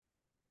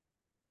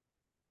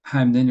Hi,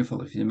 I'm Daniel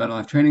Fuller from the Meta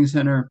Life Training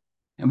Center,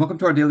 and welcome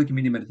to our daily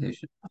community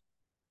meditation.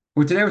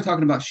 Where today we're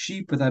talking about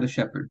sheep without a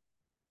shepherd.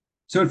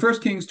 So in 1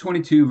 Kings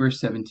 22, verse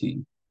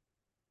 17,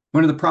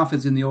 one of the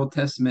prophets in the Old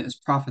Testament is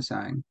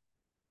prophesying.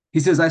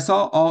 He says, I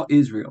saw all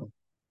Israel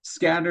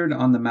scattered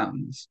on the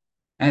mountains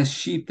as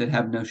sheep that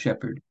have no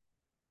shepherd.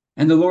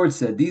 And the Lord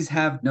said, These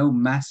have no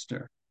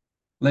master.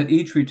 Let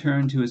each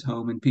return to his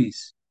home in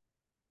peace.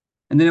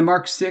 And then in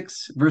Mark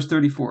 6, verse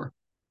 34,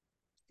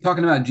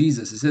 talking about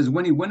Jesus, it says,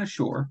 When he went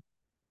ashore,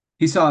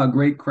 he saw a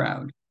great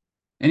crowd,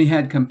 and he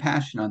had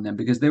compassion on them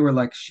because they were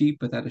like sheep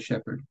without a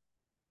shepherd.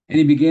 And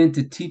he began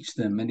to teach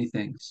them many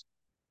things.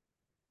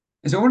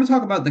 And so I want to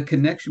talk about the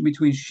connection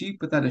between sheep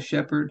without a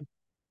shepherd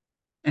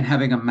and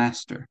having a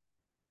master.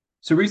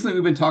 So recently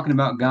we've been talking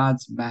about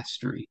God's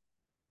mastery.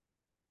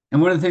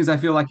 And one of the things I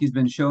feel like he's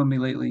been showing me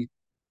lately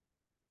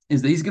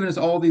is that he's given us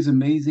all these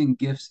amazing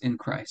gifts in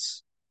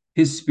Christ.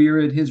 His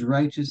spirit, his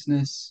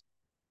righteousness,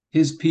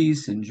 his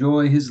peace and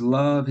joy, his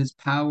love, his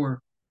power,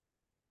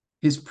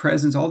 his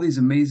presence, all these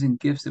amazing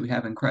gifts that we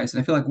have in Christ.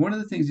 And I feel like one of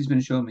the things he's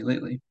been showing me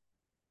lately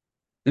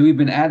that we've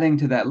been adding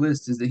to that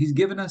list is that he's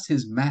given us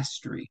his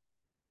mastery.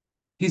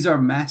 He's our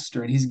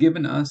master, and he's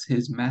given us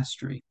his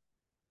mastery.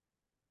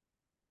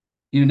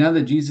 Now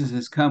that Jesus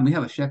has come, we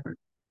have a shepherd.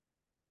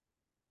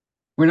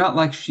 We're not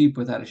like sheep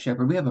without a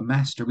shepherd. We have a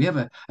master. We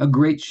have a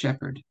great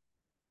shepherd.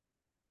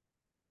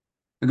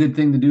 A good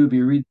thing to do would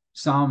be read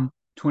Psalm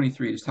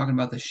 23. It's talking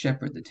about the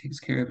shepherd that takes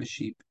care of his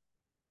sheep.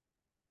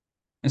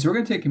 And so we're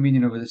going to take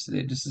communion over this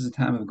today, just as a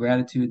time of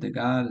gratitude that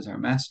God is our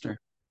master.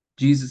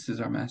 Jesus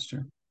is our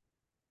master.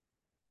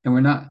 And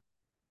we're not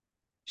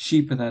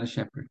sheep without a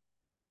shepherd.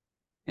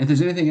 And if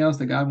there's anything else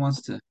that God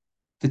wants to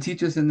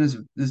teach us in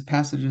this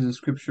passages of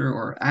scripture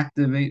or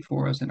activate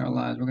for us in our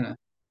lives, we're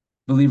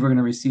going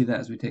to receive that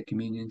as we take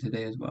communion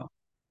today as well.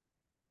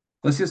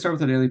 Let's get started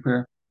with our daily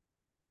prayer,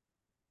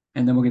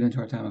 and then we'll get into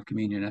our time of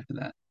communion after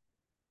that.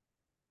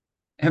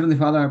 Heavenly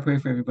Father, I pray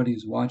for everybody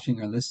who's watching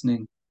or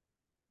listening,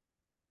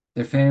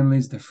 their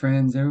families, their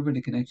friends,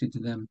 everybody connected to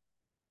them,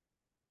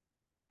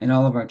 and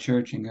all of our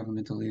church and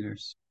governmental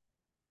leaders.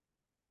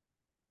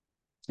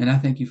 And I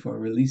thank you for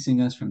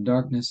releasing us from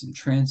darkness and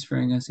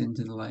transferring us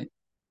into the light,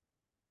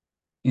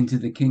 into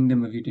the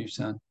kingdom of your dear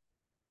Son.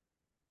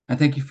 I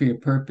thank you for your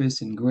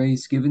purpose and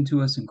grace given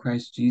to us in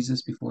Christ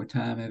Jesus before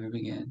time ever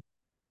began.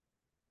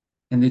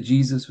 And that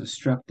Jesus was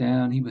struck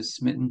down, he was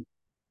smitten,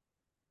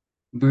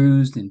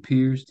 bruised and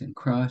pierced and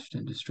crushed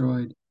and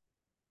destroyed.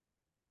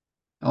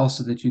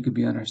 Also that you could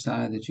be on our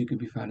side, that you could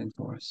be fighting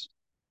for us.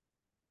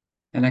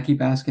 And I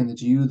keep asking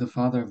that you, the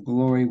Father of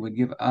glory, would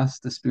give us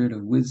the spirit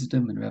of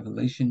wisdom and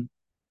revelation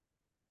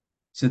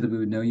so that we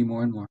would know you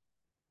more and more.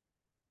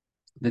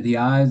 That the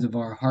eyes of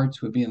our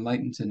hearts would be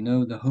enlightened to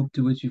know the hope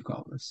to which you've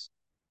called us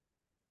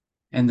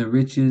and the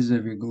riches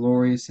of your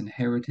glorious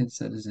inheritance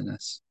that is in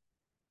us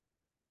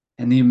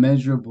and the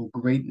immeasurable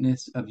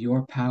greatness of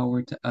your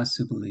power to us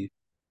who believe.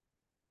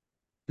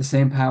 The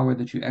same power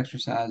that you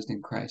exercised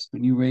in Christ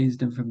when you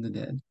raised him from the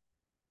dead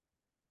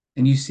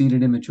and you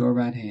seated him at your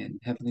right hand in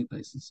heavenly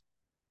places,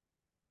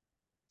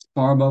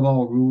 far above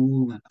all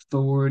rule and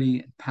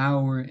authority and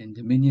power and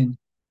dominion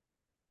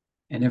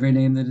and every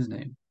name that is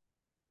named,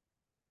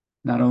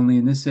 not only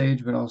in this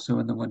age, but also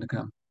in the one to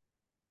come.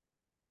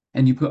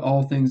 And you put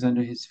all things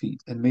under his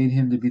feet and made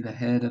him to be the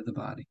head of the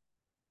body,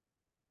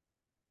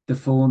 the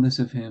fullness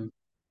of him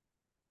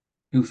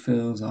who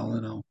fills all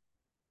in all.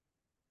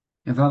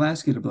 And Father, I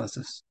ask you to bless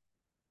us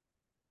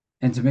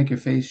and to make your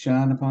face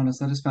shine upon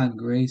us. Let us find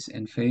grace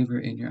and favor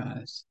in your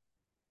eyes.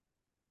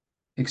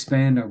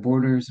 Expand our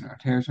borders and our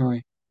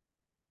territory.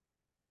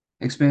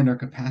 Expand our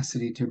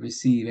capacity to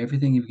receive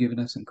everything you've given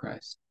us in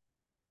Christ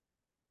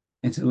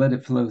and to let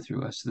it flow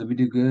through us so that we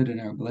do good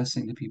and are a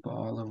blessing to people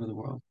all over the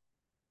world.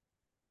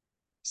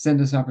 Send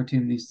us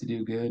opportunities to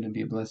do good and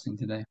be a blessing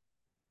today.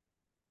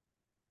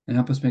 And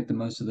help us make the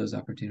most of those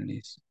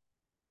opportunities.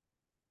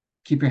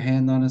 Keep your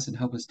hand on us and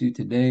help us do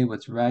today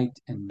what's right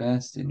and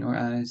best in your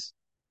eyes,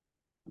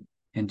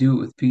 and do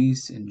it with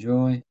peace and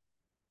joy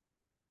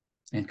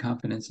and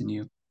confidence in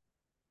you.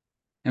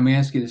 And we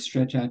ask you to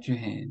stretch out your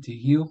hand to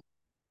heal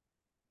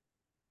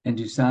and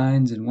do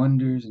signs and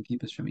wonders and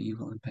keep us from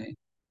evil and pain.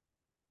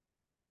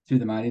 Through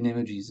the mighty name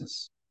of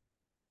Jesus.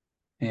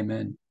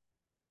 Amen.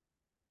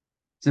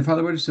 So,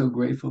 Father, we're just so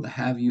grateful to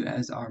have you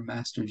as our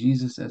master,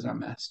 Jesus as our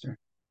master,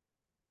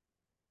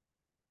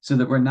 so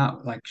that we're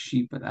not like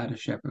sheep without a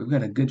shepherd. We've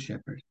got a good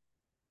shepherd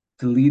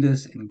to lead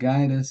us and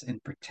guide us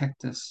and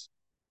protect us.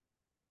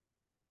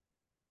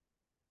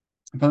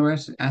 And Father, we're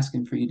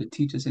asking for you to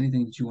teach us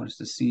anything that you want us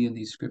to see in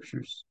these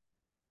scriptures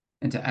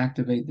and to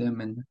activate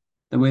them in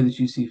the way that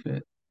you see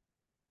fit.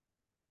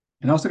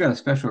 And also got a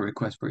special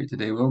request for you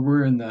today. Well,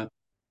 we're in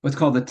what's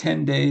called the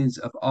 10 days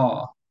of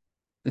awe,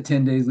 the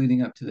 10 days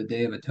leading up to the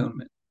Day of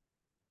Atonement.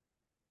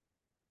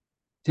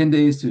 10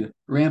 days to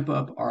ramp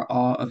up our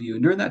awe of you.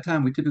 And during that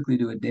time, we typically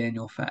do a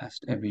Daniel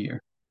fast every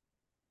year.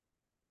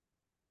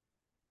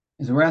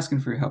 And so we're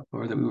asking for your help,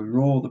 Lord, that we would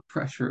roll the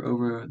pressure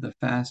over the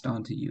fast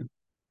onto you,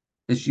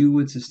 that you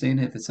would sustain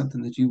it. If it's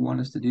something that you want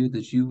us to do,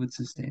 that you would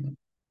sustain it.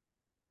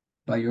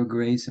 by your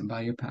grace and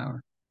by your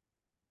power.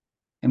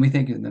 And we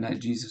thank you the night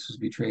Jesus was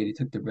betrayed, he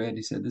took the bread,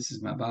 he said, "This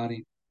is my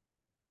body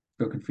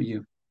broken for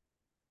you.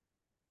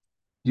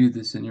 Do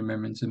this in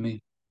remembrance of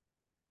me."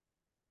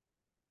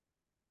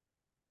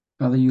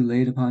 Father, you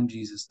laid upon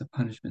Jesus the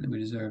punishment that we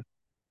deserve,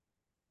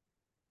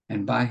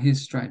 and by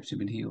his stripes we've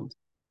been healed.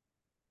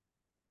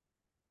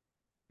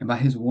 And by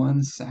his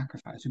one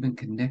sacrifice, we've been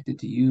connected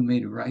to you,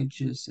 made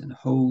righteous and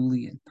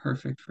holy and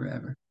perfect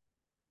forever.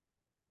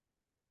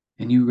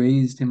 And you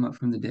raised him up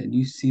from the dead, and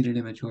you seated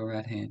him at your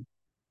right hand.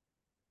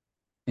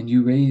 And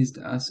you raised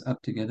us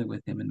up together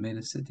with him and made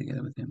us sit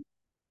together with him.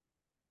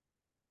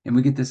 And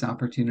we get this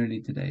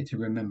opportunity today to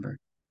remember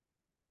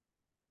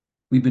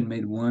we've been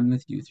made one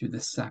with you through the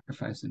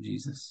sacrifice of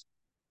Jesus.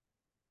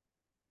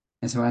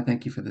 And so I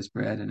thank you for this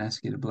bread and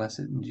ask you to bless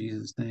it in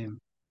Jesus' name.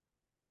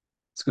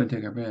 Let's go and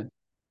take our bread.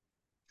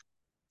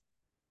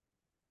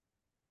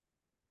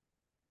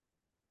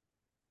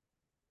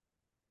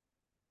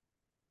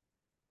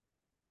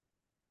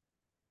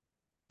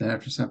 Then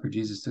after supper,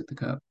 Jesus took the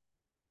cup.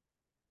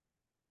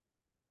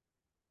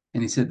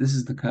 And he said, "This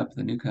is the cup of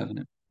the new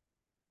covenant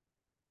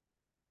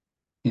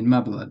in my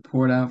blood,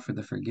 poured out for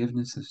the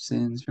forgiveness of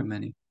sins for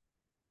many."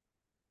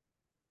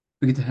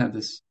 We get to have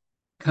this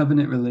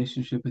covenant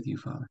relationship with you,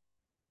 Father.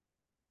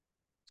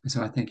 And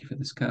so I thank you for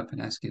this cup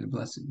and ask you to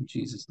bless it in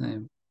Jesus'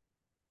 name.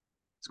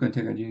 Let's go and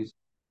take our juice.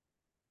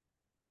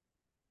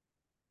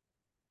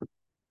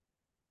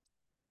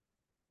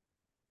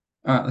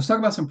 All right, let's talk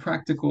about some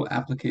practical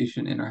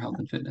application in our health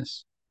and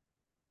fitness.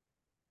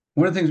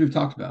 One of the things we've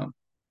talked about,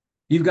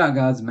 you've got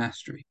God's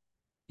mastery.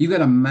 You've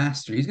got a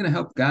master. He's going to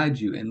help guide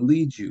you and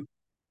lead you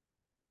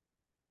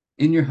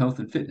in your health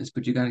and fitness,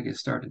 but you got to get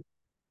started.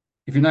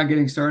 If you're not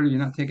getting started,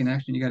 you're not taking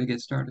action, you got to get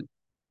started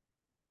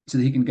so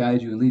that he can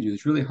guide you and lead you.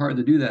 It's really hard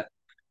to do that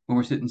when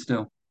we're sitting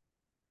still.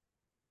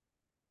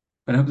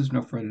 But I hope there's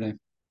enough for today. If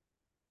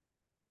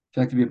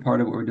you'd like to be a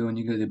part of what we're doing,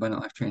 you go to the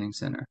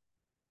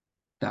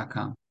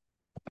AbundantLifeTrainingCenter.com.